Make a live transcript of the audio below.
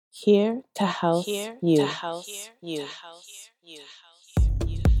Here to house you.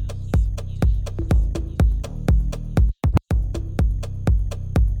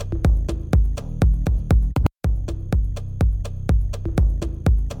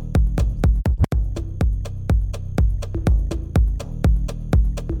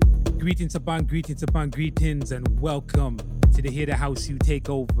 Greetings upon greetings, and welcome to the Here to House You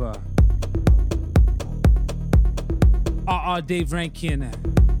Takeover. Dave Rankin,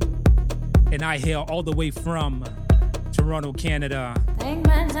 and I hail all the way from Toronto, Canada. And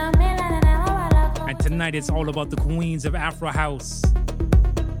tonight it's all about the queens of Afro House.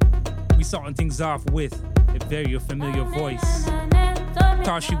 We starting things off with a very familiar voice,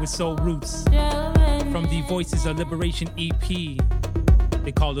 Tashi with Soul Roots, from the Voices of Liberation EP.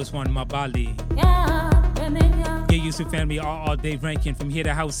 They call this one Mabali. Yeah, Yusuf family, Dave Rankin from Here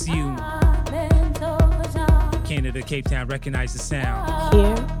to House You. Canada, Cape Town, recognize the sound.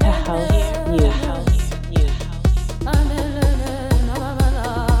 Here to house you.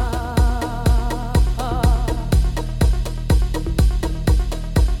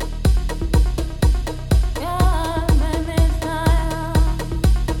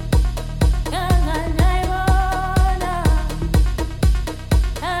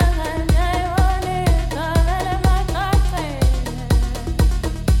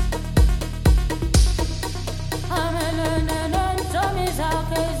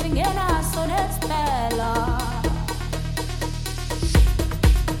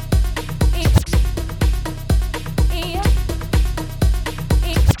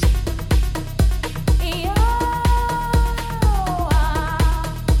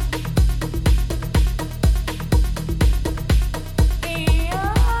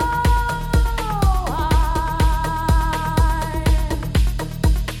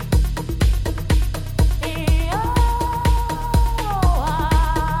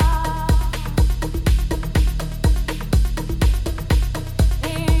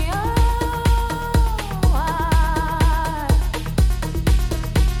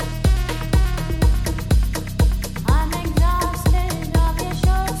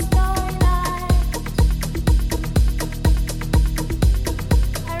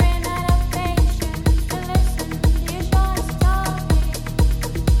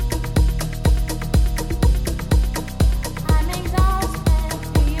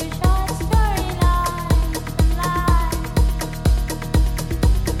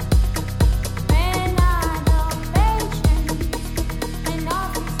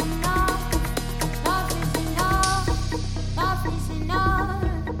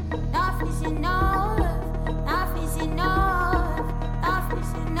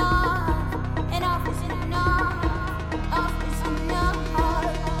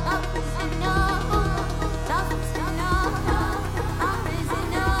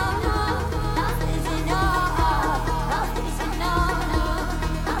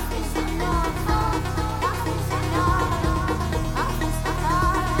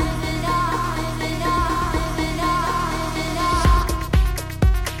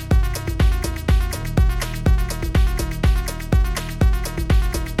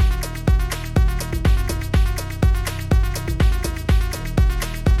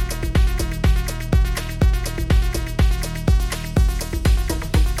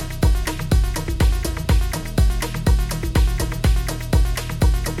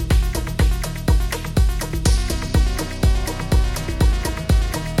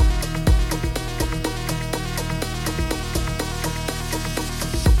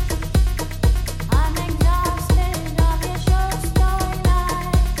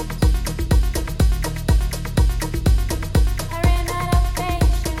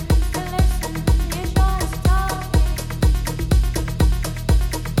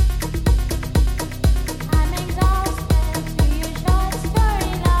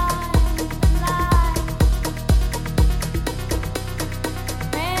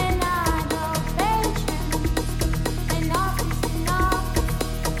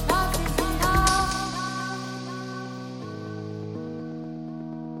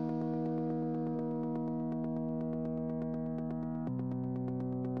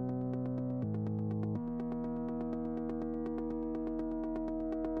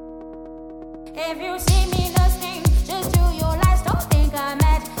 If you see me listening, just do your lies, don't think I'm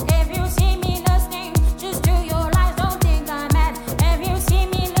mad. If you see me listening, just do your lies, don't think I'm mad. If you see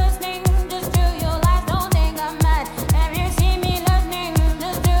me listening, just do your lies, don't think I'm mad. If you see me listening,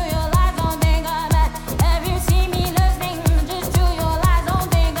 just do your lies, don't think I'm mad. If you see me listening, just do your lies, don't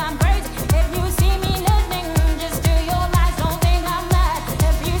think I'm crazy. If you see me listening, just do your lies, don't think I'm mad.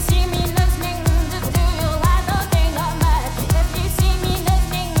 If you see me listening, just do your lies, don't think I'm mad. If you see me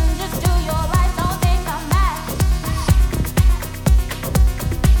listening,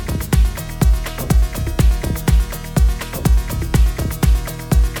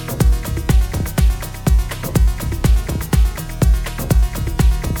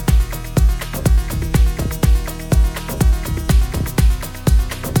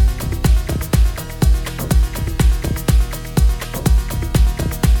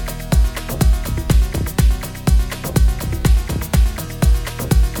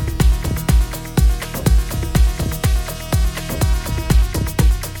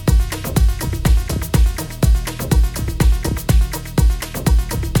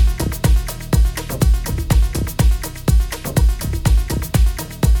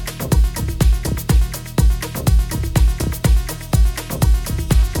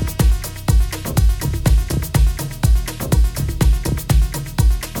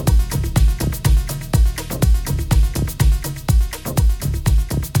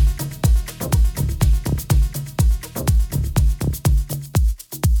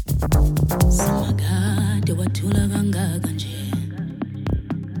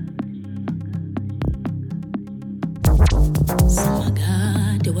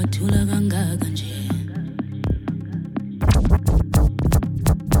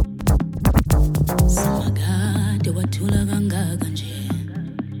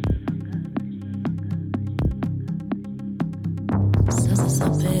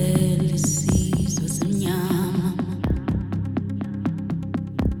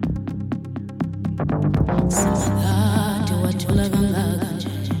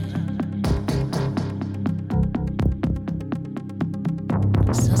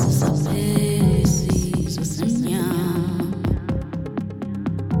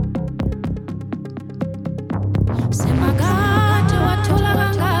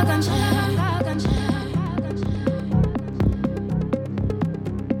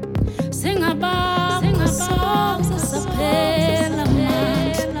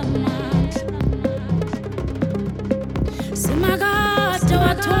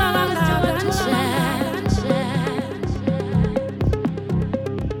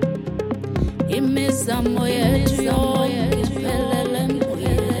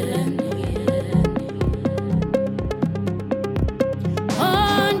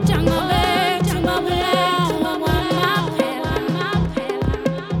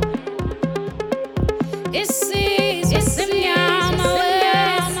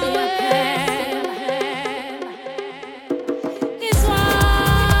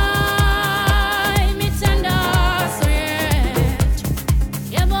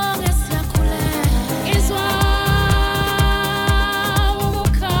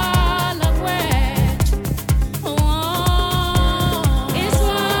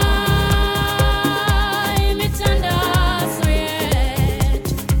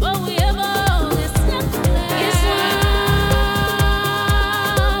 It's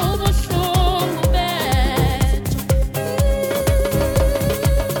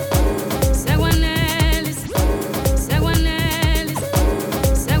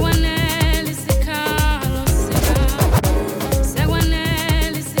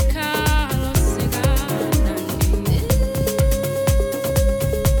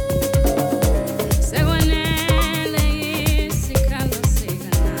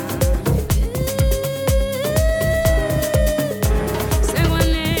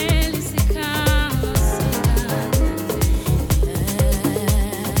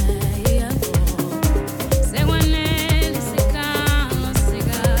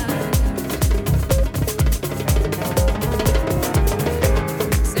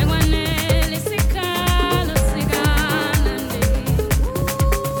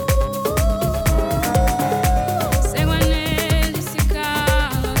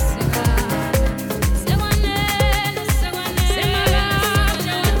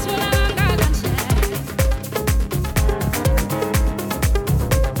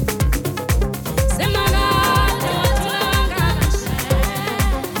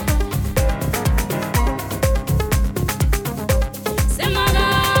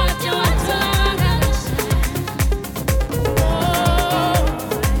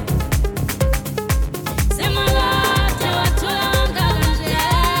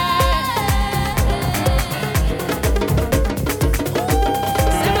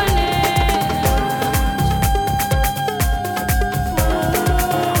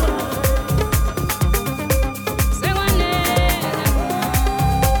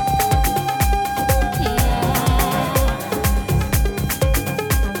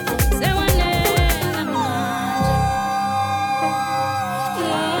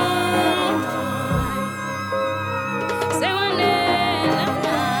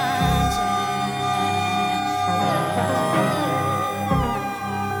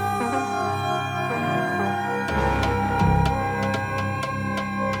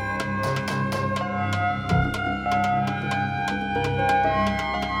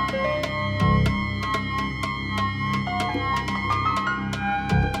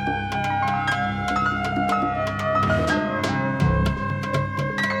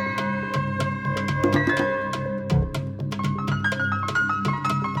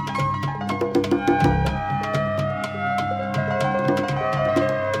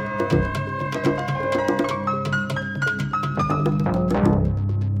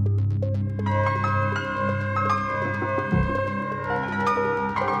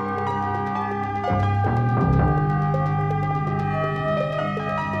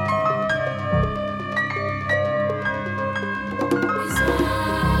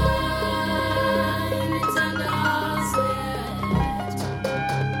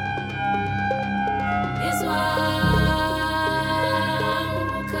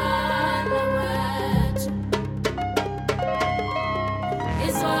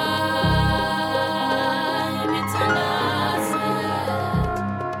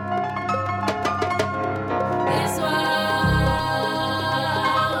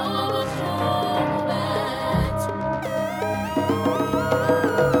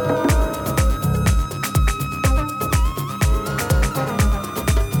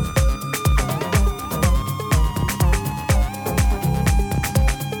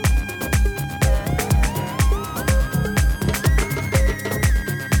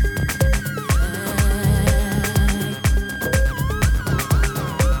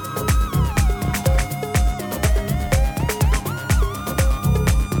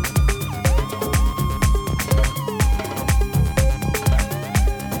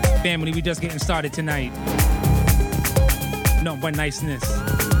we just getting started tonight. Nothing but niceness.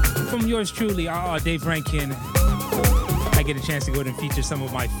 From yours truly, Dave Rankin. I get a chance to go and feature some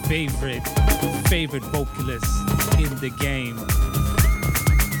of my favorite vocalists in the game.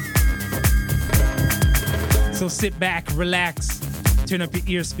 So sit back, relax, turn up your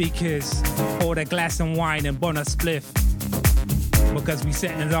ear speakers, hold a glass of wine and burn a spliff. Because we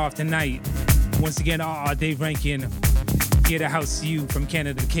setting it off tonight. Once again, Dave Rankin, here to house you from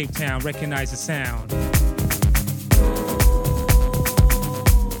Canada to Cape Town. Recognize the sound.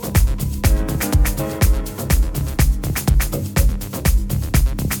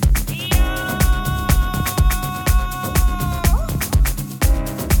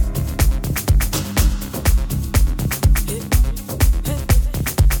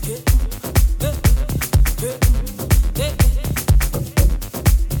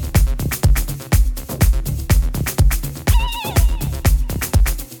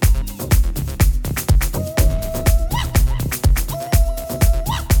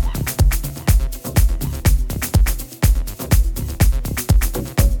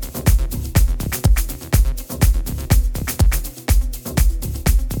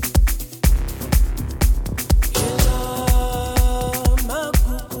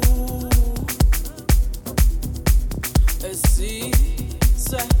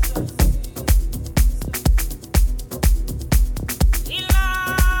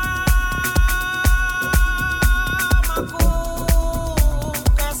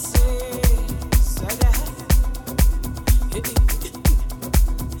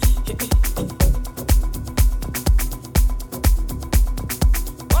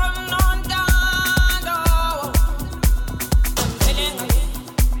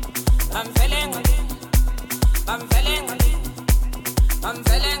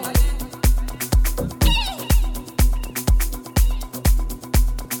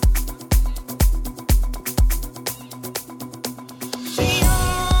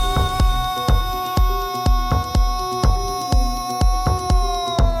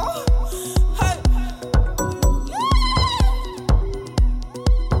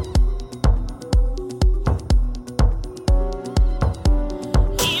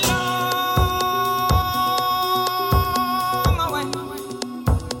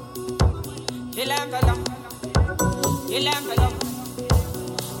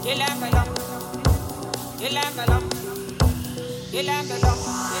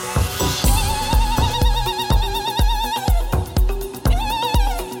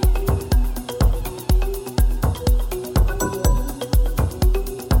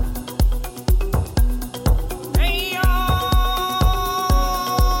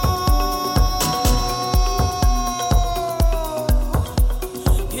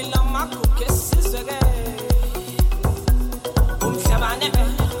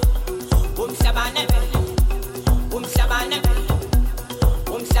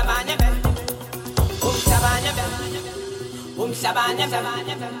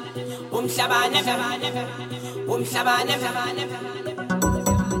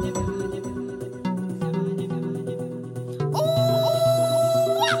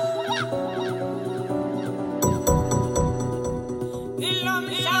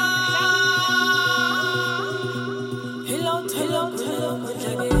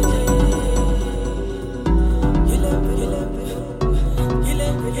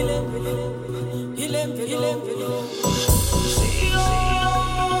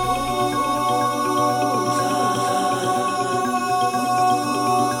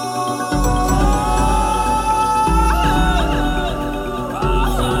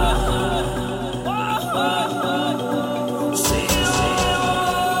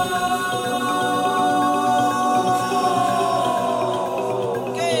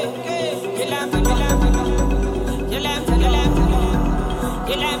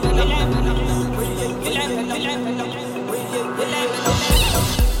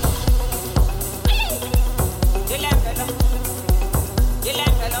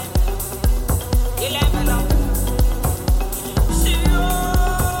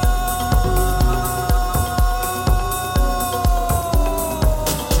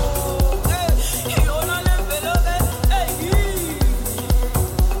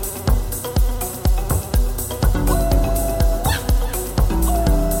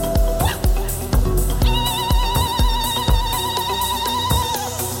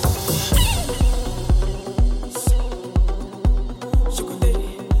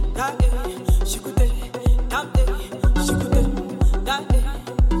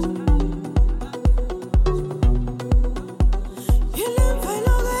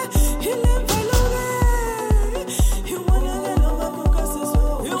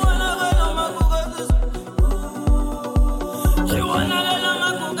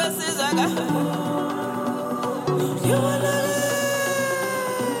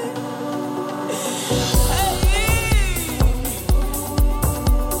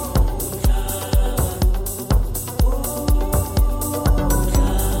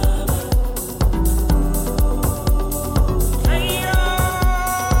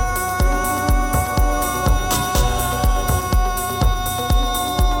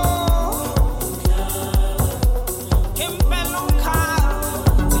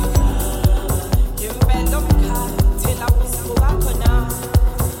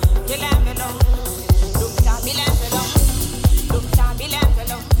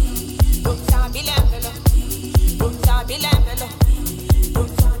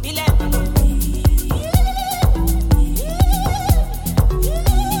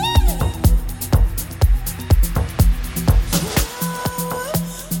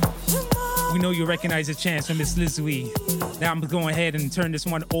 recognize a chance from Miss Lizzie. Now I'm going to go ahead and turn this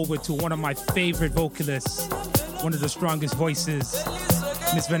one over to one of my favorite vocalists, one of the strongest voices,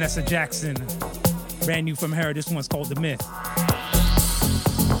 Miss Vanessa Jackson. Brand new from her. This one's called The Myth.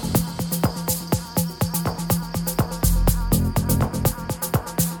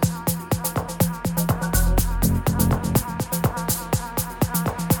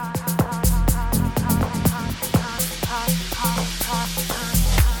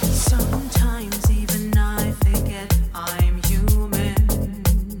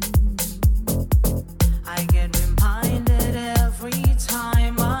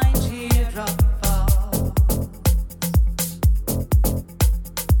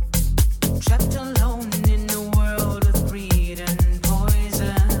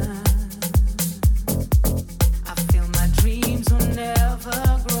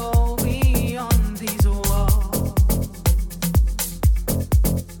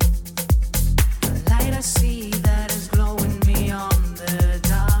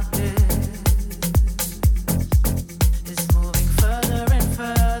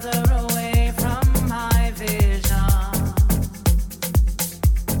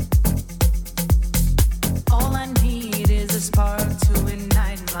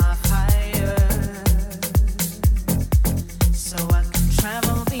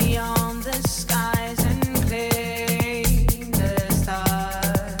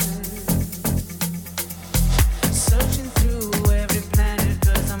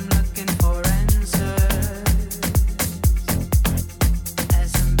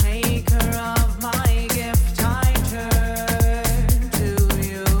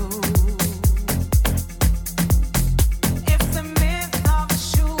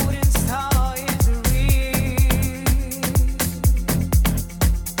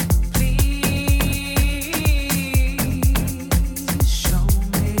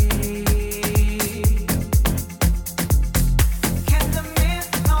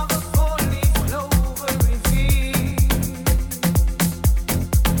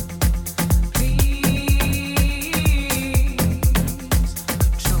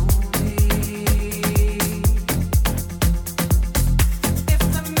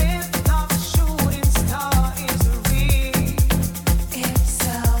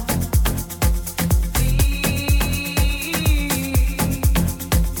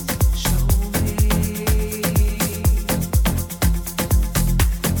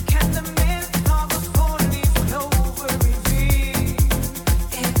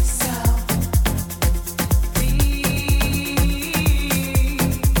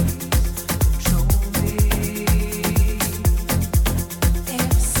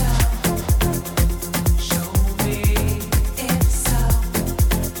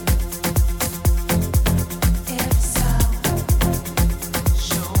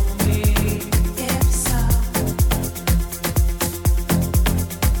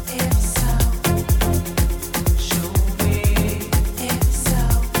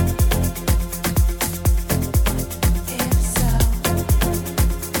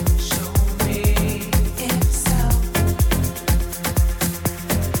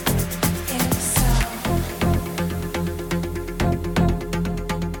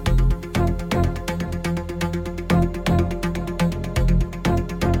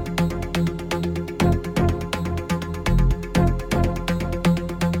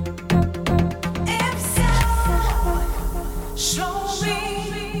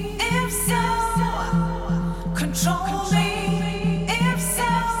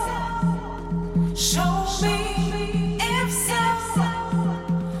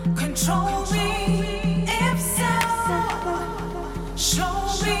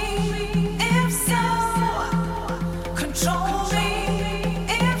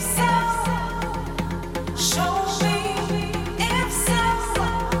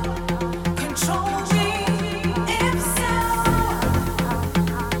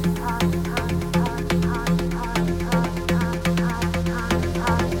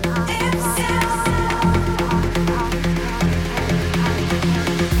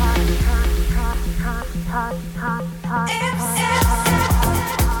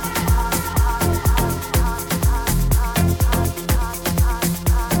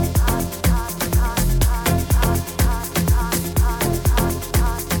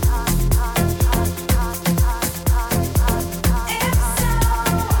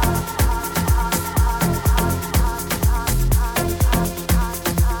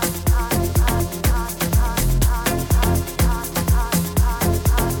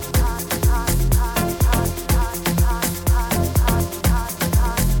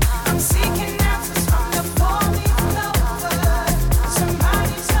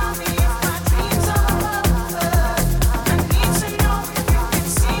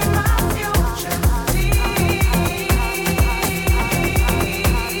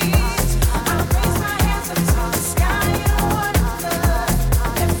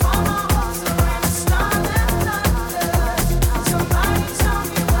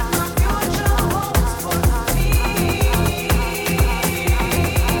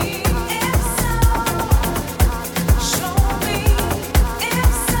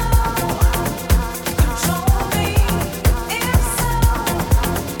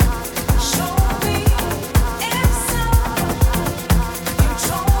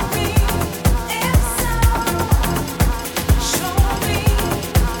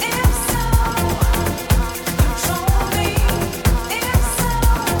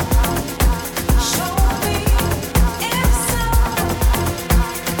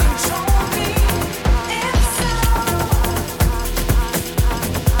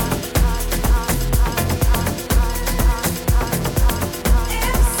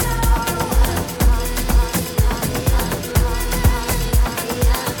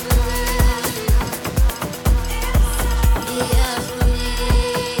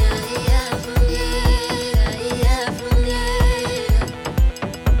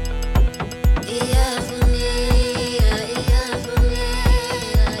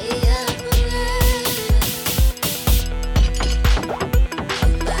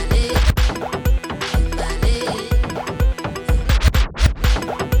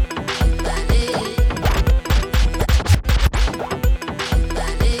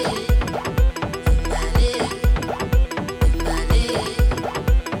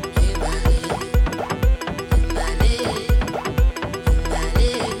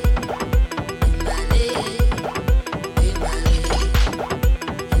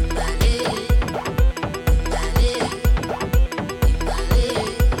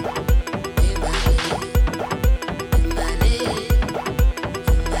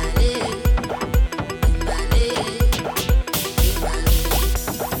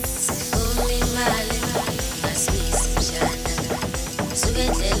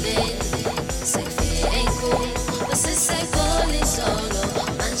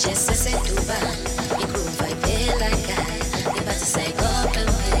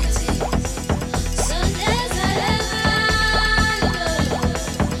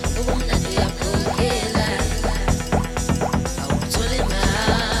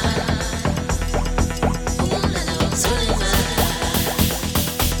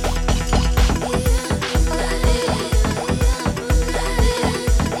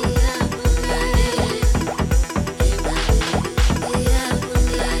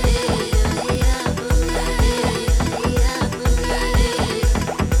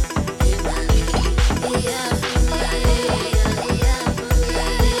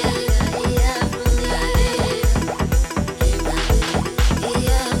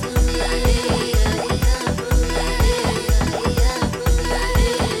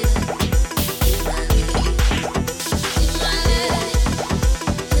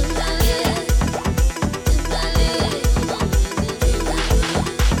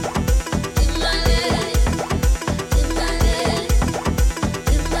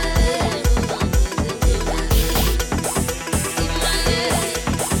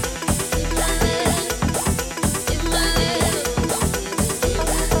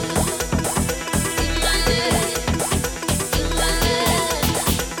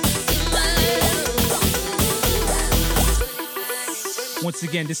 Once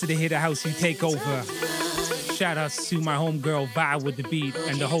again, this is the Hit the House You Take Over. Shout outs to my homegirl Vibe with the Beat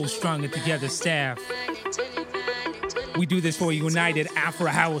and the whole Strung It Together staff. We do this for a united Afro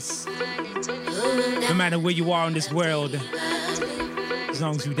House. No matter where you are in this world, as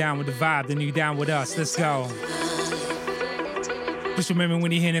long as you're down with the vibe, then you're down with us. Let's go. Just remember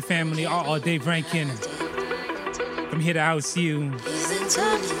when you're here in the family, Dave Rankin. From Hit the House You.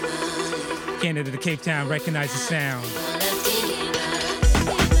 Canada to Cape Town, recognize the sound.